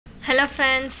Hello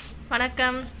friends,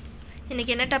 வணக்கம்.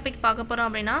 இன்னைக்கு என்ன டாபிக் பார்க்க போறோம்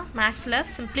அப்படினா மேத்ஸ்ல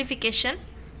simplification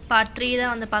part 3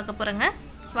 தான் வந்து பார்க்க போறோங்க.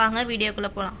 வாங்க வீடியோக்குள்ள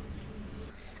போலாம்.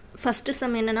 ஃபர்ஸ்ட்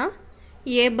சம் என்னன்னா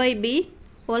a by b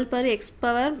whole power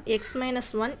x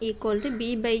minus 1 equal to b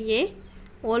by a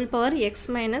whole power x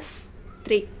minus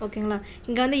 3. ஓகேங்களா?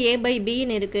 இங்க வந்து a by b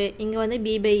ன்னு இருக்கு. இங்க வந்து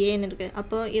b by a ன்னு இருக்கு.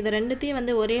 அப்போ இது ரெண்டுத்தையும்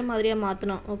வந்து ஒரே மாதிரியா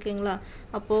மாத்தணும். ஓகேங்களா?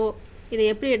 அப்போ இதை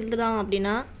எப்படி எழுதலாம்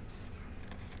அப்படினா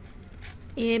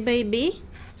a by b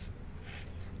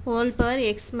whole power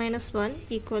x minus 1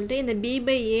 equal to இந்த b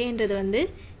by a என்றது வந்து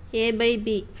a by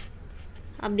b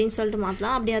அப்படின்னு சொல்லிட்டு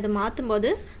மாற்றலாம். அப்படி அதை மாற்றும்போது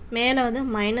மேலே வந்து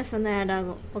மைனஸ் வந்து ஆட்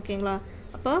ஆகும். ஓகேங்களா?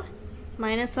 அப்போ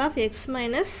மைனஸ் ஆஃப் எக்ஸ்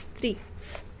மைனஸ் 3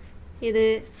 இது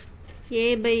a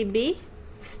by b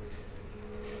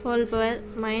whole power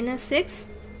minus X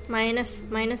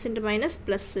minus into minus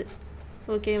plus.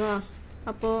 ஓகேவா?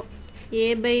 அப்போது a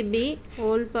by b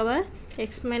whole power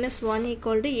x minus 1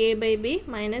 equal to a by b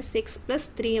minus x plus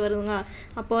 3 வருதுங்க.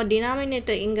 அப்போ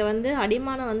denominator இங்கே வந்து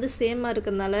அடிமானம் வந்து சேமாக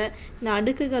இருக்கிறதுனால இந்த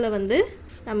அடுக்குகளை வந்து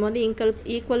நம்ம வந்து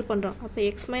ஈக்குவல் பண்ணுறோம். அப்போ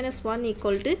x minus 1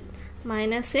 equal to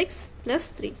minus x plus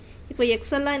 3. இப்போ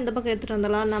எக்ஸ் எல்லாம் இந்த பக்கம் எடுத்துகிட்டு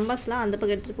வந்துடலாம், நம்பர்ஸ்லாம் அந்த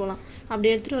பக்கம் எடுத்துகிட்டு போகலாம். அப்படி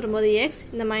எடுத்துகிட்டு வரும்போது எக்ஸ்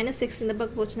இந்த மைனஸ் எக்ஸ் இந்த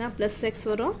பக்கம் போச்சுன்னா ப்ளஸ் எக்ஸ்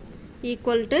வரும்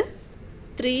ஈக்குவல் டு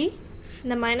 3.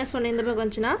 இந்த மைனஸ் 1 இந்த பக்கம்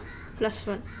வந்துச்சுன்னா ப்ளஸ்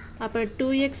 1. அப்போ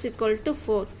 2x equal to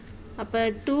 4. அப்போ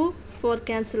 2 4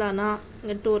 கேன்சல் ஆனால்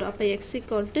இங்கே 2 அப்போ x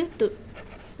equal to 2.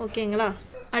 ஓகேங்களா?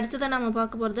 அடுத்ததான் நம்ம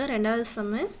பார்க்க போகிறது ரெண்டாவது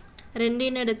சம்மு. 2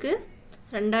 இன் அடுக்கு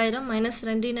 2000 மைனஸ்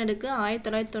 2 இன் அடுக்கு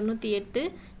 1998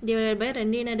 டிவைட் பை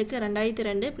 2 இன் அடுக்கு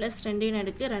 2002 ப்ளஸ் 2 இன்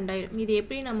அடுக்கு 2000. இது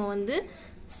எப்படி நம்ம வந்து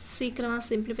சீக்கிரமாக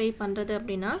சிம்பிளிஃபை பண்ணுறது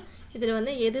அப்படின்னா இதில்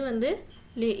வந்து எது வந்து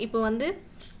இப்போ வந்து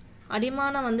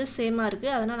அடிமானம் வந்து சேமாக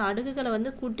இருக்குது, அதனால் அடுக்குகளை வந்து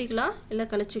கூட்டிக்கலாம் இல்லை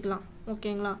கழிச்சிக்கலாம்.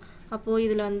 ஓகேங்களா? அப்போது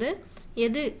இதில் வந்து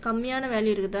எது கம்மியான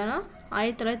வேல்யூ இருக்குதுன்னா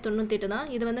 1998 தான்.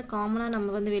 இது வந்து காமனாக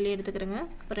நம்ம வந்து வெளியே எடுத்துக்கிறோங்க.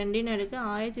 இப்போ 2 இன் அடுக்கு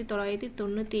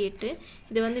 1998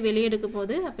 இது வந்து வெளியே எடுக்க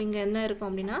போகுது. அப்போ இங்கே என்ன இருக்கும்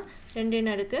அப்படின்னா 2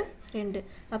 இன் அடுக்கு 2.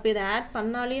 அப்போ இதை ஆட்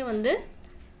பண்ணாலேயும் வந்து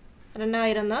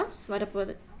 2000 தான்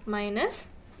வரப்போகுது. மைனஸ்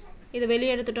இது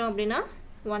வெளியே எடுத்துட்டோம் அப்படின்னா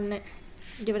 1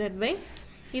 டிவைடட் பை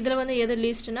இதில் வந்து எது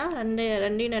லீஸ்ட்னா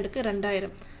 2 இன் அடுக்கு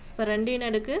 2000. இப்போ 2 இன்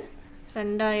அடுக்கு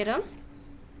 2000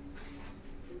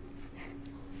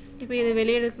 இப்போ இது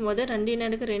வெளியே எடுக்கும்போது 2 இன்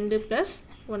அடுக்கு 2 ப்ளஸ்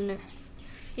 1.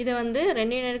 இதை வந்து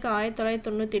 2 இன் அடுக்கு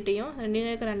 1998 2 இன்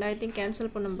அடுக்கு 2000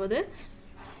 கேன்சல் பண்ணும்போது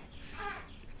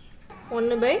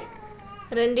 1 பை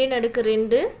 2 இன் அடுக்கு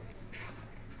 2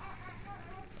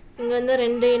 இங்கே வந்து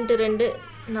 2 into 2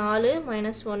 4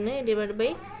 minus 1 divide by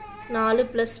 4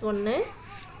 plus 1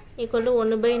 equal to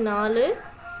 1 by 4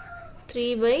 3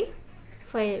 by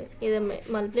 5. இதை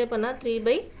மல்டிப்ளை பண்ணால் 3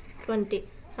 பை 20.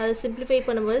 அதை சிம்பிளிஃபை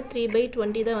பண்ணும்போது 3 பை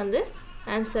 20 தான் வந்து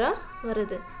ஆன்சராக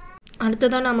வருது.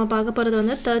 அடுத்ததான் நம்ம பார்க்க போகிறது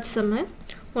வந்து third Jammu.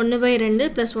 1 by 2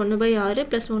 plus 1 by 6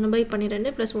 plus 1 by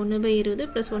 12 plus 1 by 20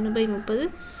 plus 1 by 30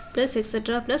 plus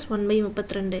etcetera plus 1 by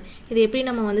 32. இது எப்படி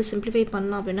நம்ம வந்து சிம்பிளிஃபை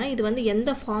பண்ணலாம் அப்படின்னா இது வந்து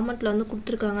எந்த ஃபார்மெட்டில் வந்து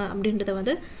கொடுத்துருக்காங்க அப்படின்றத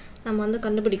வந்து நம்ம வந்து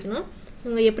கண்டுபிடிக்கணும்.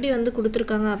 இவங்க எப்படி வந்து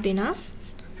கொடுத்துருக்காங்க அப்படின்னா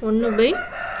 1 by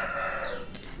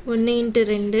 1 into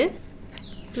 2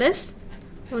 plus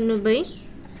 1 by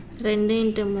 2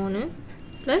 into 3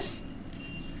 plus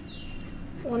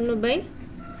 1 by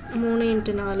 3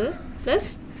 into 4 plus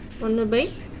 1 by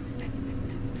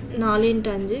 4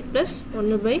 into 5 plus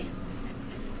 1 by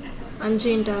 5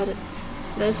 into 6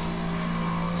 plus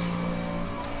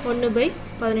 1 by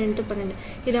 11 into 12.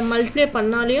 இதை மல்டிப்ளை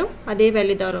பண்ணாலையும் அதே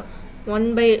வேல்யூ தான் வரும். 1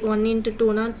 பை 1 இன்ட்டு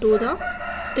 2னா 2 தான்.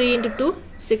 3 இன்ட்டு 2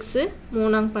 6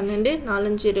 3 12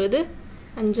 4 5 20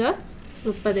 5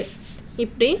 30.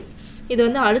 இப்படி இது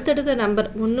வந்து அடுத்தடுத்த நம்பர்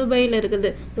 1 பையில் இருக்குது.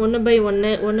 1 பை 1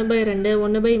 1 பை 2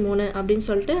 1 பை 3 அப்படின்னு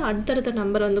சொல்லிட்டு அடுத்தடுத்த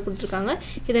நம்பர் வந்து கொடுத்துருக்காங்க.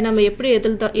 இதை நம்ம எப்படி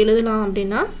எழுதலாம்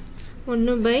அப்படின்னா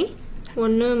 1 பை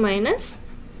 1 மைனஸ்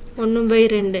 1 பை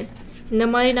 2 இந்த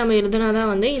மாதிரி நம்ம எழுதுனா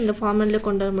தான் வந்து இந்த ஃபார்மெட்டில்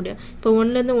கொண்டு வர முடியும். இப்போ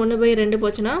 1லேருந்து 1 பை 2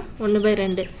 போச்சுன்னா 1 by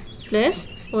 2 plus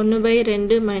 1 by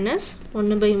 2 minus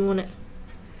 1 by 3.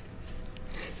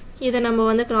 இதை நம்ம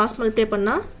வந்து கிராஸ் மல்டிப்ளை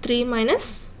பண்ணால் 3 மைனஸ்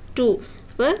 2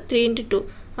 இப்போ 3 இன்ட்டு 2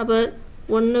 அப்போ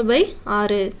 1 பை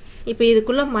 6. இப்போ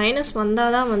இதுக்குள்ளே மைனஸ்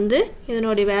வந்தால் தான் வந்து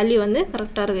இதனுடைய வேல்யூ வந்து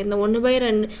கரெக்டாக இருக்குது. இந்த 1 பை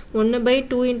 2 1 பை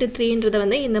 2 இன்ட்டு 3ன்றதை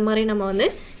வந்து இந்த மாதிரி நம்ம வந்து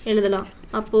எழுதலாம்.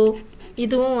 அப்போது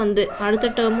இதுவும் வந்து அடுத்த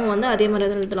டேர்மும் வந்து அதே மாதிரி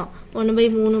தான் எழுதலாம். 1 பை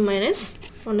 3 மைனஸ்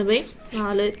 1 பை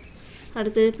 4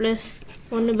 அடுத்து plus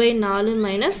 1 by 4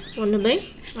 minus 1 by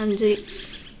 5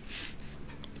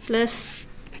 plus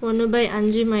 1 by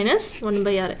 5 minus 1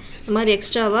 by 6. இந்த மாதிரி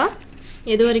எக்ஸ்ட்ராவாக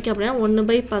எது வரைக்கும் அப்படின்னா 1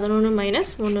 பை 11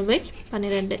 மைனஸ் 1 பை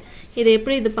 12. இதை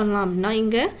எப்படி இது பண்ணலாம் அப்படின்னா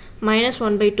இங்கே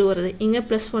 -1/2 வருது, இங்கே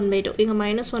 +1/2, இங்கே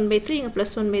 -1/3, இங்கே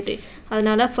 +1/3.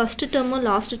 அதனால் ஃபஸ்ட்டு டேர்மும்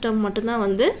லாஸ்ட் டேர்ம் மட்டும்தான்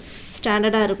வந்து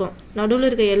ஸ்டாண்டர்டாக இருக்கும். நடுவில்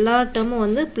இருக்க எல்லா டேர்மும்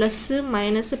வந்து ப்ளஸ்ஸு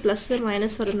மைனஸ்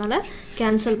வரதுனால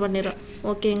கேன்சல் பண்ணிடும்.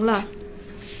 ஓகேங்களா?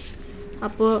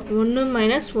 அப்போது 1 -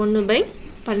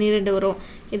 1/12 வரும்.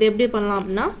 இது எப்படி பண்ணலாம்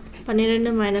அப்படின்னா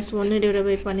 12 -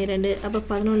 1/12, அப்போ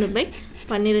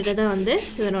 11/12 தான் வந்து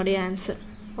இதனுடைய ஆன்சர்.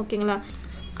 ஓகேங்களா?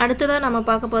 அடுத்ததாக நம்ம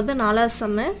பார்க்க போகிறது 4வது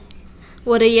சம்மு.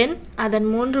 ஒரு எண் அதன்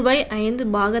 3/5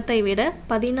 பாகத்தை விட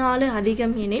 14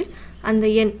 அதிகம் எனில் அந்த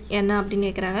எண் என்ன அப்படின்னு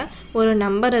கேட்குறாங்க. ஒரு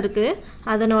நம்பர் இருக்குது,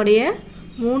 அதனுடைய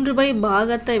 3/5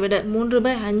 பாகத்தை விட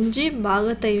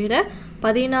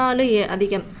 14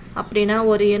 அதிகம் அப்படின்னா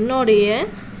ஒரு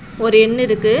எண்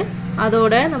இருக்குது,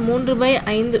 அதோட இந்த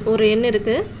 3/5 ஒரு எண்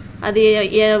இருக்குது, அது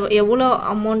எவ்வளோ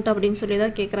அமௌண்ட் அப்படின்னு சொல்லி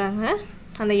தான் கேட்குறாங்க.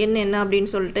 அந்த எண் என்ன அப்படின்னு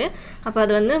சொல்லிட்டு அப்போ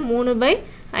அது வந்து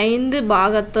 3/5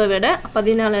 பாகத்தை விட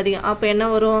 14 அதிகம். அப்போ என்ன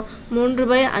வரும்?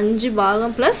 3/5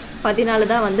 பாகம் ப்ளஸ் 14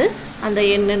 தான் வந்து அந்த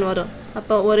எண்ணுன்னு வரும்.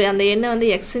 அப்போ அந்த எண்ணை வந்து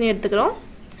எக்ஸ்ன்னு எடுத்துக்கிறோம்.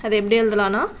 அது எப்படி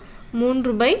எழுதலான்னா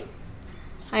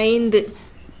 3/5.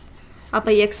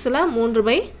 அப்போ எக்ஸில்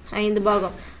 3/5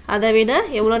 பாகம், அதை விட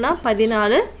எவ்வளோனா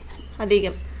 14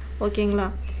 அதிகம். ஓகேங்களா?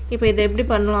 இப்போ இதை எப்படி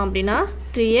பண்ணலாம் அப்படின்னா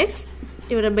 3x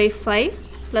 / 5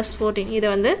 + 14 இதை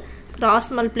வந்து கிராஸ்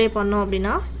மல்டிப்ளை பண்ணோம்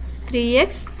அப்படின்னா 3x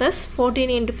 +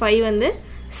 14 × 5 வந்து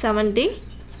 70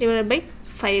 /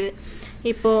 5.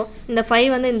 இப்போது இந்த 5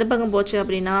 வந்து இந்த பக்கம் போச்சு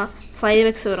அப்படின்னா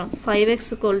 5x வரும். 5x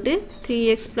 =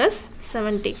 3x +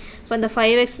 70. இப்போ இந்த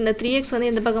 5x இந்த 3x வந்து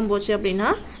இந்த பக்கம் போச்சு அப்படின்னா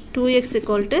 2x =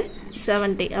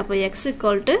 70. அப்போ x =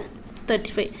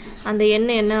 35. அந்த எண்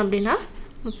என்ன அப்படின்னா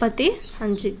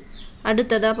 35.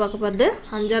 அடுத்ததாக பார்க்க போகிறது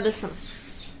 5வது சம்.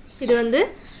 இது வந்து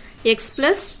x +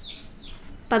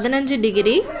 15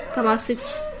 degree 6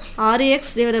 6x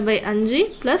 / 5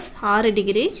 + 6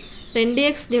 degree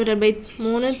 2x /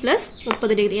 3 +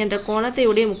 30 degree என்ற கோணத்தை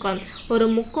உடைய முக்கோணம். ஒரு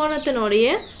முக்கோணத்தினுடைய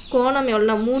கோணம்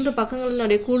எவ்வளோ? 3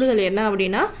 பக்கங்களினுடைய கூடுதல் என்ன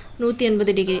அப்படின்னா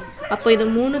 180 டிகிரி. அப்போ இது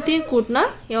 3த்தையும் கூட்டினா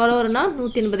எவ்வளோ வரும்னா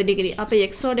 180 டிகிரி. அப்போ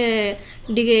எக்ஸோட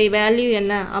வேல்யூ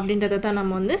என்ன அப்படின்றத தான்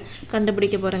நம்ம வந்து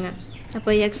கண்டுபிடிக்க போகிறோங்க. அப்போ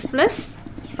x +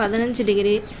 15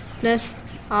 degree +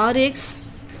 6x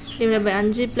 /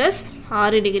 5 +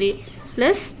 6 degree +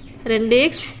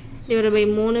 2x /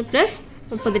 3 +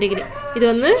 30 degree. இது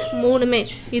வந்து மூணுமே,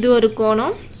 இது ஒரு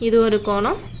கோணம், இது ஒரு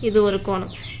கோணம், இது ஒரு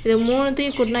கோணம். இது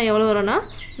மூணுத்தையும் கூட்டினா எவ்வளோ வரும்னா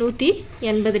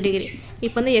 180 டிகிரி.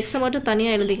 இப்போ வந்து எக்ஸை மட்டும்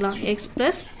தனியாக எழுதிக்கலாம். x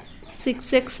 +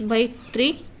 6x/3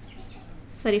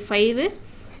 5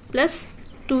 +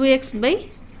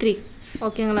 2x/3.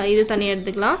 ஓகேங்களா? இது தனியாக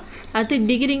எடுத்துக்கலாம். அடுத்து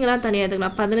டிகிரிங்கெலாம் தனியாக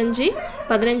எடுத்துக்கலாம். 15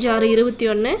 15 6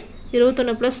 21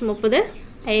 21 + 30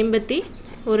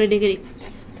 51 டிகிரி.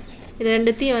 இது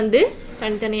ரெண்டுத்தையும் வந்து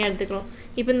தனித்தனியாக எடுத்துக்கிறோம்.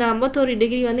 இப்போ இந்த 51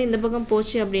 டிகிரி வந்து இந்த பக்கம்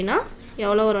போச்சு அப்படின்னா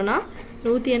எவ்வளோ வரும்னா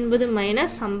 180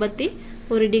 -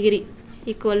 51 டிகிரி =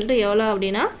 எவ்வளோ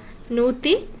அப்படின்னா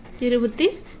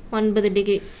 129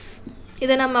 டிகிரி.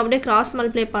 இதை நம்ம அப்படியே கிராஸ்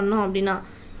மல்டிப்ளை பண்ணோம் அப்படின்னா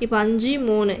இப்போ 5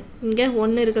 3 இங்கே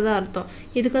 1 இருக்கிறதா அர்த்தம்.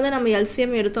 இதுக்கு வந்து நம்ம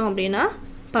எல்சிஎம் எடுத்தோம் அப்படின்னா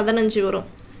 15 வரும்.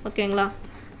 ஓகேங்களா?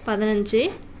 15.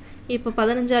 இப்போ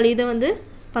 15ஆல் இதை வந்து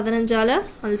 15ஆல்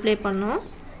மல்டிப்ளை பண்ணோம்.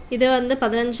 இதை வந்து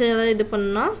 15ஆல் இது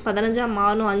பண்ணால் 15ஆக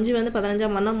மாறணும். 5 வந்து 15ஆக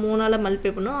மாறினா 3ஆல்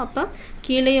மல்டிப்ளை பண்ணணும். அப்போ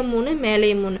கீழேயும் 3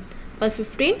 மேலேயும் 3. அப்போ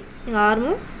 15 இங்கே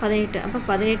 6 18. அப்போ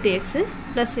 18x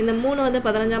ப்ளஸ் இந்த 3 வந்து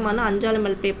 15ஆக மாறினா 5ஆல்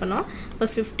மல்டிப்ளை பண்ணோம். அப்போ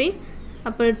 15.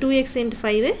 அப்போ 2x ×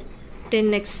 5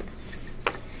 10x.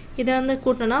 இதை வந்து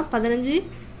கூட்டினா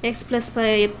 18x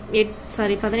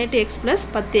 +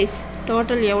 10x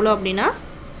டோட்டல் எவ்வளோ அப்படின்னா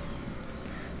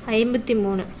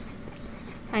 53.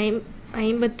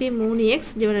 53x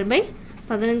 /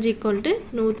 15 =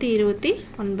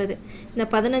 129. இந்த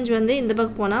 15 வந்து இந்த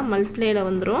பக்கம் போனால் மல்டிப்ளையில்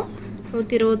வந்துடும்.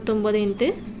 129 ×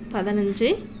 15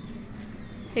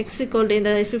 x = இந்த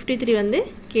 53 வந்து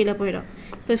கீழே போயிடும்.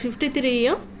 இப்போ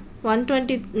 53யும்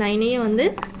 129யும் வந்து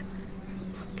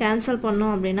கேன்சல்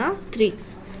பண்ணோம் அப்படின்னா 3.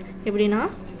 எப்படின்னா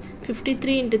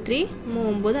 53 × 3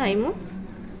 9 5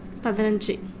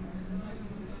 15.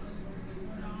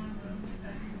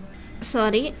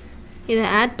 சாரி, இதை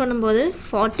ஆட் பண்ணும்போது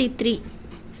 43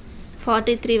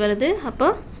 வருது. அப்போ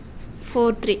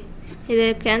 43 இதை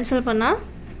கேன்சல் பண்ணால்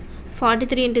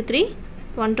 43 × 3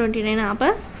 129. அப்போ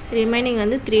ரிமைனிங்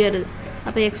வந்து 3 வருது.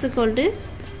 அப்போ x =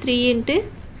 3 ×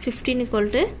 15 =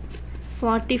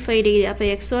 45 டிகிரி. அப்போ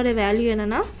எக்ஸோட வேல்யூ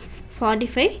என்னென்னா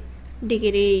 45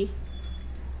 டிகிரி.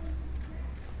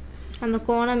 அந்த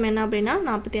கோணம் என்ன அப்படின்னா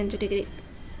 45 டிகிரி.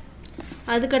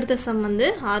 அதுக்கடுத்த சம் வந்து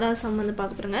ஆறாவது சம் வந்து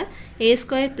பார்க்க போகிறோங்க. a²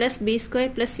 + b²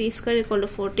 + c² =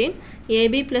 14,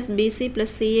 ab + bc +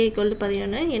 ca =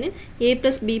 11 எனில் a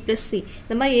 + b + c.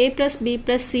 இந்த மாதிரி a + b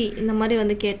 + c இந்த மாதிரி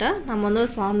வந்து கேட்டால் நம்ம வந்து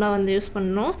ஒரு ஃபார்முலா வந்து யூஸ்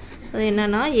பண்ணணும். அது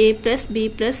என்னென்னா a + b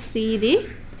 + c the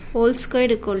whole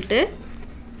squared =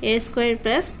 a²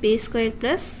 + b²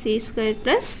 + c²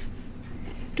 +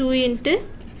 2 ×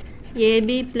 ab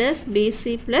 + bc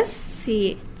 + ca.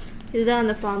 இதுதான்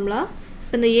அந்த ஃபார்முலா.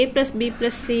 இப்போ இந்த a + b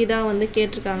 + c தான் வந்து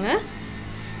கேட்டிருக்காங்க.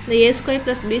 இந்த a²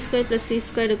 + b² + c²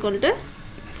 =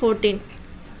 14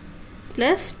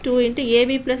 plus 2 × ab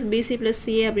 + bc +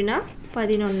 ca அப்படின்னா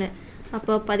 11.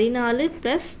 அப்போ 14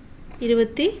 +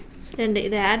 22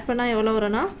 இதை ஆட் பண்ணால் எவ்வளோ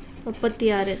வரும்னா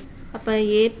 36. அப்போ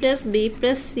a + b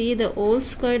 + c the whole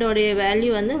squared உடைய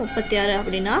வேல்யூ வந்து 36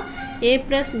 அப்படின்னா a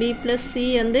 + b + c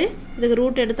வந்து இதுக்கு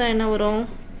ரூட் எடுத்தால் என்ன வரும்?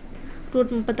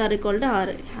 ரூட் 36 =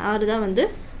 6. 6 தான் வந்து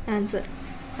ஆன்சர்.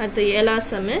 அடுத்து 7வது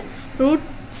சம்.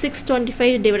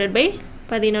 √625 / 11 ×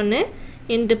 14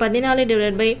 /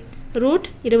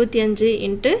 √25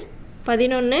 ×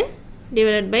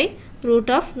 11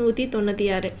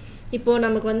 √196. இப்போது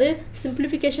நமக்கு வந்து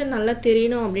சிம்பிளிஃபிகேஷன் நல்லா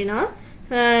தெரியணும் அப்படின்னா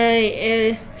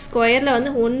ஸ்கொயரில்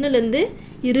வந்து 1லேருந்து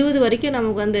 20 வரைக்கும்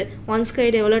நமக்கு வந்து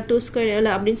 1² எவ்வளோ 2² எவ்வளோ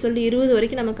அப்படின்னு சொல்லி 20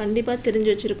 வரைக்கும் நம்ம கண்டிப்பாக தெரிஞ்சு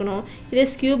வச்சுருக்கணும். இதே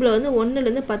ஸ்கியூபில் வந்து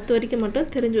 1லேருந்து 10 வரைக்கும் மட்டும்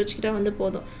தெரிஞ்சு வச்சுக்கிட்டா வந்து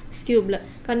போதும். ஸ்கியூபில்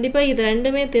கண்டிப்பாக இது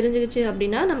ரெண்டுமே தெரிஞ்சுக்கிச்சு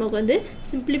அப்படின்னா நமக்கு வந்து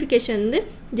சிம்பிளிஃபிகேஷன் வந்து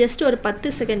ஜஸ்ட் ஒரு 10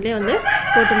 செகண்ட்லேயே வந்து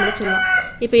போட்டு முடிச்சிடலாம்.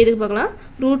 இப்போ இதுக்கு பார்க்கலாம்.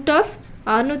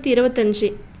 √625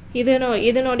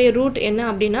 இதனுடைய ரூட் என்ன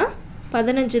அப்படின்னா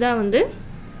 15 தான் வந்து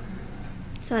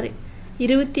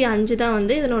 25 தான்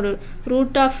வந்து இதனோட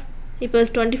ரூட் ஆஃப். இப்போ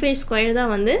 25²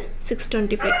 தான் வந்து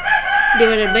 625 /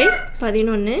 11 ×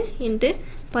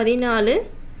 14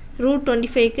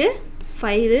 √25க்கு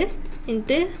 5 ×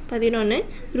 11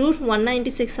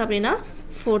 √196 அப்படின்னா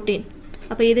 14.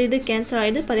 அப்போ இது கேன்சல்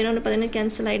ஆகிடுது. 11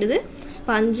 கேன்சல் ஆகிடுது.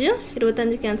 இப்போ 5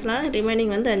 25 கேன்சல் ஆனால்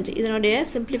ரிமைனிங் வந்து 5. இதனுடைய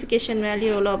சிம்பிளிஃபிகேஷன் வேல்யூ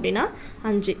எவ்வளோ அப்படின்னா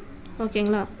 5.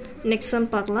 ஓகேங்களா? நெக்ஸ்ட் சம்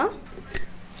பார்க்கலாம்.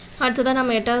 அடுத்ததான்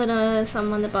நம்ம 8வது சம்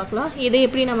வந்து பார்க்கலாம். இதை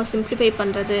எப்படி நம்ம சிம்பிளிஃபை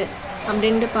பண்ணுறது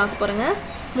அப்படின்ட்டு பார்க்க போகிறோங்க.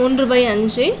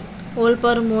 3/5 whole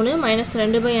power 3 -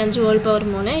 2/5 whole power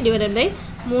 3 /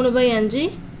 3/5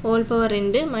 whole power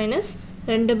 2 -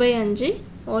 2/5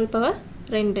 whole power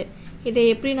 2. இதை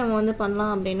எப்படி நம்ம வந்து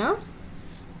பண்ணலாம் அப்படின்னா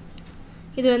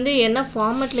இது வந்து என்ன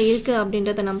ஃபார்மேட்டில் இருக்குது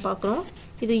அப்படின்றத நம்ம பார்க்குறோம்.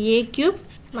 இது a³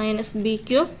 - b³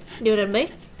 /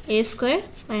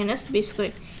 a² - b².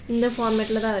 இந்த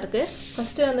ஃபார்மேட்டில் தான் இருக்குது.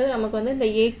 ஃபஸ்ட்டு வந்து நமக்கு வந்து இந்த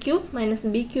a³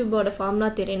 - b³ ஃபார்முலா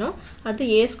தெரியணும். அடுத்து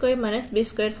a² - b²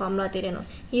 ஃபார்முலா தெரியணும்.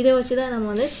 இதை வச்சு தான் நம்ம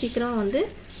வந்து சீக்கிரமாக வந்து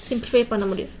சிம்பிளிஃபை பண்ண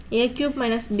முடியும். a³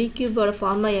 - b³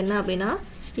 ஃபார்முலா என்ன அப்படின்னா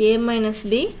a -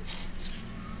 b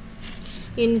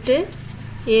 ×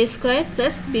 a²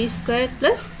 + b² +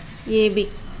 ab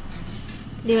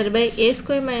 /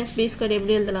 a² - b²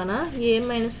 எப்படி எழுதலாம்னா a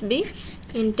 - b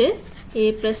 × a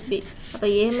 + b. அப்போ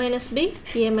a - b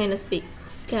a - b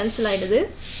cancel ஆகிடுது.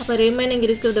 அப்போ ரிமைனிங்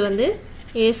இருக்கிறது வந்து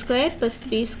a² +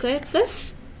 b² +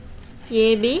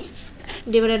 ab /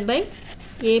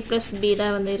 a + b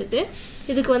தான் வந்து இருக்குது.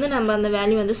 இதுக்கு வந்து நம்ம அந்த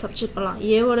வேல்யூ வந்து சப்ஸ்டிட் பண்ணலாம்.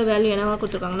 ஏவோட வேல்யூ என்னவா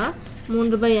கொடுத்துருக்காங்கன்னா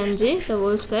 3/5 the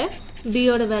whole square,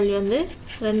 b-ஓட வேல்யூ வந்து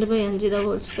 2/5 the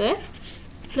whole square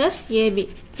plus ab.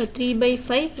 இப்போ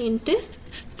 3/5 ×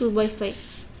 2/5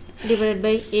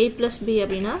 / a + b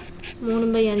அப்படின்னா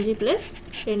 3/5 +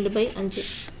 2/5.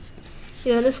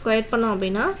 இது வந்து ஸ்கொயர் பண்ணோம்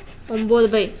அப்படின்னா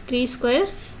 9/3²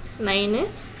 9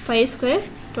 5²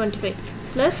 25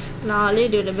 ப்ளஸ் 4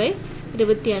 /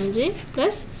 25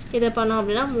 ப்ளஸ் இதை பண்ணோம்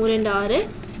அப்படின்னா 3 2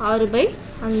 6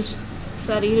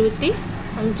 6/5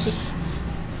 25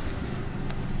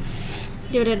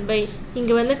 டிவைடட் பை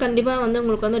இங்கே வந்து கண்டிப்பாக வந்து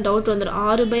உங்களுக்கு வந்து டவுட் வந்துடும்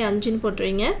 6/5ன்னு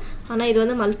போட்டுருவீங்க. ஆனால் இது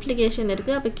வந்து மல்டிப்ளிகேஷன்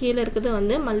இருக்குது. அப்போ கீழே இருக்கிறது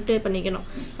வந்து மல்டிப்ளை பண்ணிக்கணும்.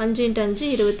 5 × 5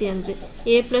 25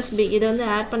 a + b இதை வந்து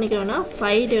ஆட் பண்ணிக்கிறோன்னா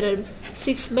 5 /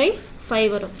 6/5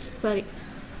 வரும்.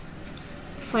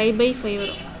 5/5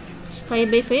 வரும்.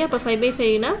 5/5 அப்போ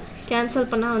 5/5னா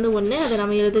கேன்சல் பண்ணால் வந்து 1 அதை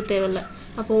நம்ம எழுத தேவையில்லை.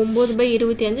 அப்போ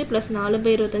 9/25 ப்ளஸ்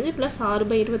 4/25 ப்ளஸ்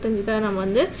 6/25 தான் நம்ம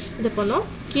வந்து இது பண்ணோம்.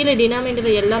 கீழே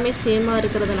டினாமினேட்டர் எல்லாமே சேமாக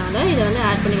இருக்கிறதுனால இதை வந்து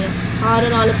ஆட் பண்ணிக்கலாம். 6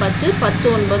 4 10 10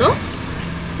 9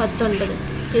 19.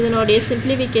 இதனுடைய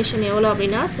சிம்பிளிஃபிகேஷன் எவ்வளோ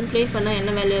அப்படின்னா சிம்பிளிஃபை பண்ணால் என்ன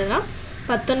வேல்யூ எழுதுனா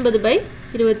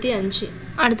 19/25.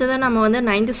 அடுத்ததான் நம்ம வந்து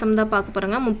 9th சம் தான் பார்க்க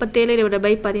போகிறோங்க. 37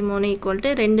 / 13 =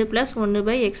 2 +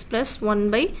 1/x +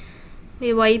 1/y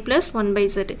 +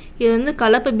 1/z. இது வந்து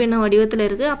கலப்பு பின்ன வடிவத்தில்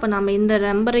இருக்குது. அப்போ நம்ம இந்த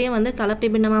நம்பரையும் வந்து கலப்பு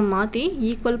பின்னமாக மாற்றி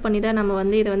ஈக்குவல் பண்ணி தான் நம்ம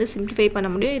வந்து இதை வந்து சிம்பிளிஃபை பண்ண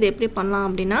முடியும். இது எப்படி பண்ணலாம்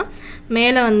அப்படின்னா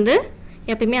மேலே வந்து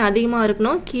எப்பயுமே அதிகமாக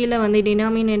இருக்கணும், கீழே வந்து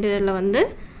டினாமினேட்டரில் வந்து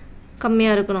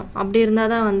கம்மியாக இருக்கணும். அப்படி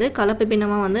இருந்தால் தான் வந்து கலப்பு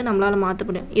பின்னமாக வந்து நம்மளால் மாற்ற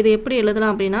முடியும். இது எப்படி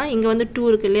எழுதலாம் அப்படின்னா, இங்கே வந்து 2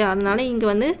 இருக்குது இல்லையா, அதனால் இங்கே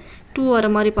வந்து 2 வர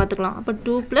மாதிரி பார்த்துக்கலாம். அப்போ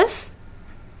 2 ப்ளஸ்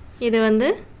இது வந்து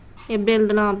எப்படி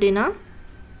எழுதலாம் அப்படின்னா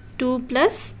 2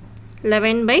 ப்ளஸ்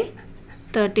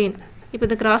 11/13. இப்போ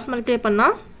இதை கிராஸ் மல்டிப்ளை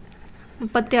பண்ணால்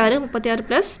 36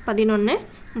 plus 11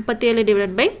 37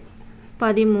 divide by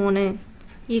 13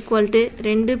 equal to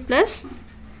 2 plus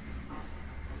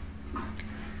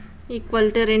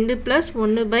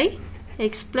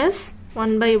 1/x plus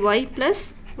 1/y plus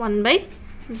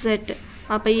 1/z.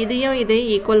 அப்போ இதையும்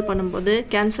ஈக்குவல் பண்ணும்போது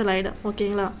கேன்சல் ஆகிடும்.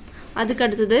 ஓகேங்களா? அதுக்கு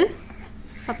அடுத்தது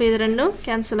அப்போ இது ரெண்டும்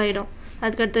கேன்சல் ஆகிடும்.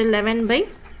 அதுக்கு அடுத்தது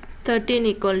 11/13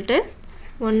 equal to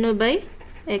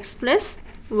 1/x plus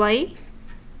y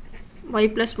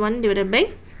plus 1 divide by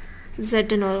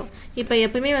zன்னு வரும். இப்போ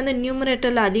எப்பவுமே வந்து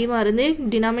நியூமரேட்டரில் அதிகமாக இருந்து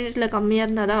டினாமினேட்டரில் கம்மியாக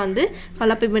இருந்தால் தான் வந்து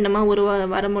கலப்பு பின்னமாக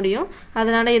வர முடியும்.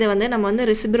 அதனால் இதை வந்து நம்ம வந்து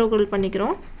ரெசிப்ரோக்கல்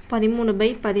பண்ணிக்கிறோம்.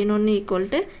 13/11 ஈக்குவல்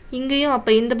டு இங்கேயும்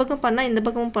அப்போ இந்த பக்கம் பண்ணால் இந்த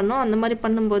பக்கமும் பண்ணோம். அந்த மாதிரி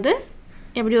பண்ணும்போது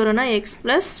எப்படி வரும்னா x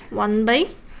plus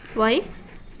 1/y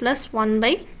plus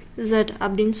 1/z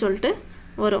அப்படின்னு சொல்லிட்டு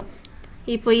வரும்.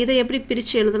 இப்போ இதை எப்படி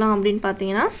பிரித்து எழுதலாம் அப்படின்னு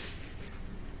பார்த்தீங்கன்னா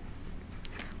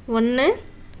 1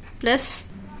 plus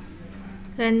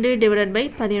 2 divided by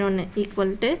 11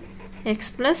 equal to x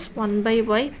plus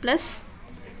 1/y plus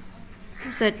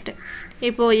z.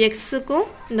 இப்போது எக்ஸுக்கும்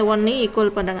இந்த 1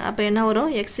 ஈக்குவல் பண்ணுறாங்க. அப்போ என்ன வரும்?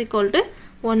 x ஈக்குவல் டு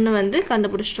 1 வந்து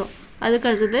கண்டுபிடிச்சிட்டோம். அதுக்கு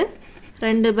அடுத்தது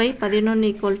 2/11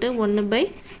 equal to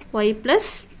 1/y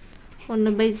plus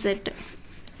 1/z.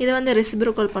 இதை வந்து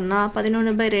ரெசிப்ரோக்கல் பண்ணால்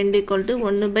 11/2 equal to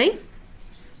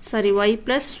y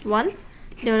plus 1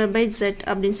 divide by z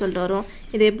அப்படின்னு சொல்லிட்டு வரும்.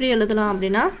 இது எப்படி எழுதலாம்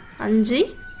அப்படின்னா 5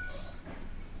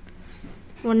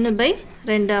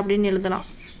 1/2 அப்படின்னு எழுதலாம்.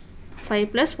 5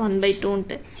 ப்ளஸ்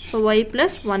 1/2ன்ட்டு. இப்போ y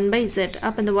ப்ளஸ் 1/z.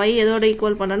 அப்போ இந்த y எதோட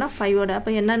ஈக்குவல் பண்ணுறோன்னா 5ஓட.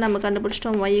 அப்போ என்ன நம்ம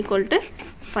கண்டுபிடிச்சிட்டோம்? y equal to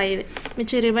 5.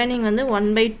 மிச்சம் ரிமைனிங் வந்து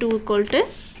 1/2 ஈக்குவல் டு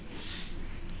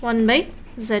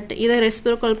 1/z. இதை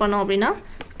ரெசிப்ரோக்கல் பண்ணோம் அப்படின்னா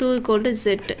 2 ஈக்குவல் டு z.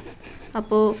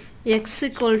 அப்போது x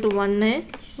equal to 1,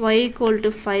 y equal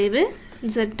to 5,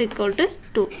 z equal to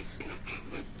 2.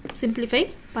 Simplify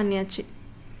பண்ணியாச்சு.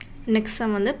 நெக்ஸ்ட்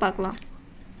சம் வந்து பார்க்கலாம்.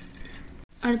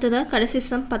 அடுத்ததாக கடைசி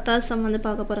சம் 10வது சம் வந்து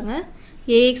பார்க்க போகிறோங்க.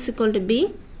 ax equal to b,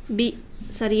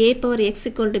 a power x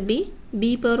equal to b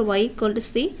power y equal to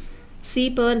c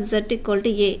power z equal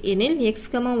to a எனில் x,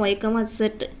 y, z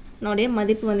நோடைய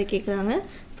மதிப்பு வந்து கேட்குறாங்க.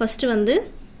 ஃபஸ்ட்டு வந்து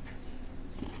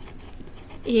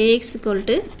ax ஈக்குவல்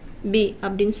டு b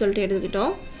அப்படின்னு சொல்லிட்டு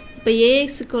எடுத்துக்கிட்டோம். இப்போ ax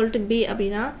ஈக்குவல் டு b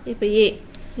அப்படின்னா இப்போ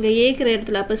இங்கே ஏக்கிற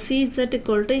இடத்துல அப்போ cz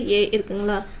ஈக்குவல் டு a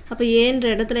இருக்குங்களா? அப்போ ஏன்ற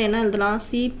இடத்துல என்ன எழுதலாம்? c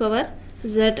பவர்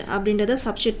z அப்படின்றத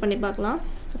சப்ஸ்டியூட் பண்ணி பார்க்கலாம்.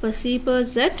 அப்போ c power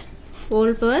z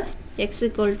whole power x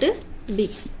equal to b.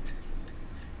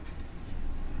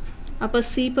 அப்போ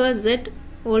c power z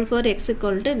whole power x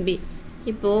equal to b.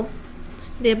 இப்போது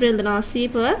இது எப்படி எழுதலாம்? c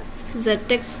power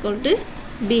zx equal to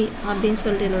b அப்படின்னு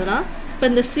சொல்லிட்டு எழுதலாம். இப்போ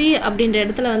இந்த c அப்படின்ற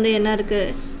இடத்துல வந்து என்ன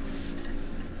இருக்குது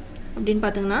அப்படின்னு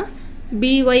பார்த்தீங்கன்னா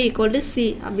by ஈக்குவல் டு c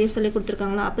அப்படின்னு சொல்லி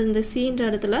கொடுத்துருக்காங்களா? அப்போ இந்த cன்ற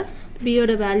இடத்துல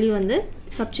bயோட வேல்யூ வந்து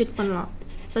சப்ஸ்டியூட் பண்ணலாம்.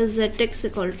 இப்போ zx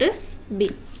ஈக்குவல் டு b.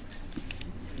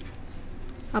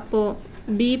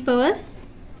 அப்போது b power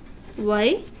y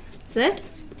z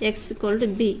x equal to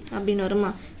b அப்படின்னு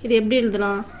வருமா? இது எப்படி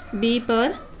எழுதலாம்? b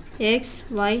power x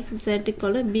y z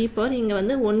equal to b power இங்கே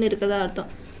வந்து 1 இருக்கதா அர்த்தம்.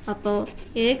 அப்போது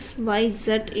x y z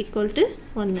equal to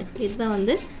 1. இதுதான்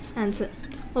வந்து ஆன்சர்.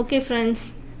 ஓகே ஃப்ரெண்ட்ஸ்,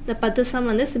 இந்த 10 சம்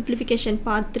வந்து சிம்பிளிஃபிகேஷன்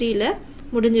பார்ட் 3ல்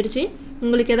முடிஞ்சிடுச்சு.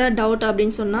 உங்களுக்கு எதாவது டவுட்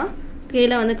அப்படின்னு சொன்னால்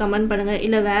கீழே வந்து கமெண்ட் பண்ணுங்கள்.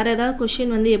 இல்லை வேறு ஏதாவது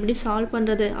கொஷின் வந்து எப்படி சால்வ்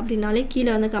பண்ணுறது அப்படின்னாலே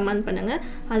கீழே வந்து கமெண்ட் பண்ணுங்கள்.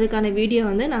 அதுக்கான வீடியோ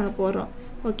வந்து நாங்கள் போடுறோம்.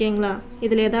 ஓகேங்களா?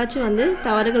 இதில் ஏதாச்சும் வந்து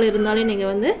தவறுகள் இருந்தாலும்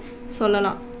நீங்கள் வந்து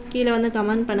சொல்லலாம். கீழே வந்து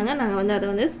கமெண்ட் பண்ணுங்கள். நாங்கள் வந்து அதை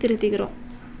வந்து திருத்திக்கிறோம்.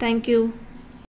 தேங்க்யூ.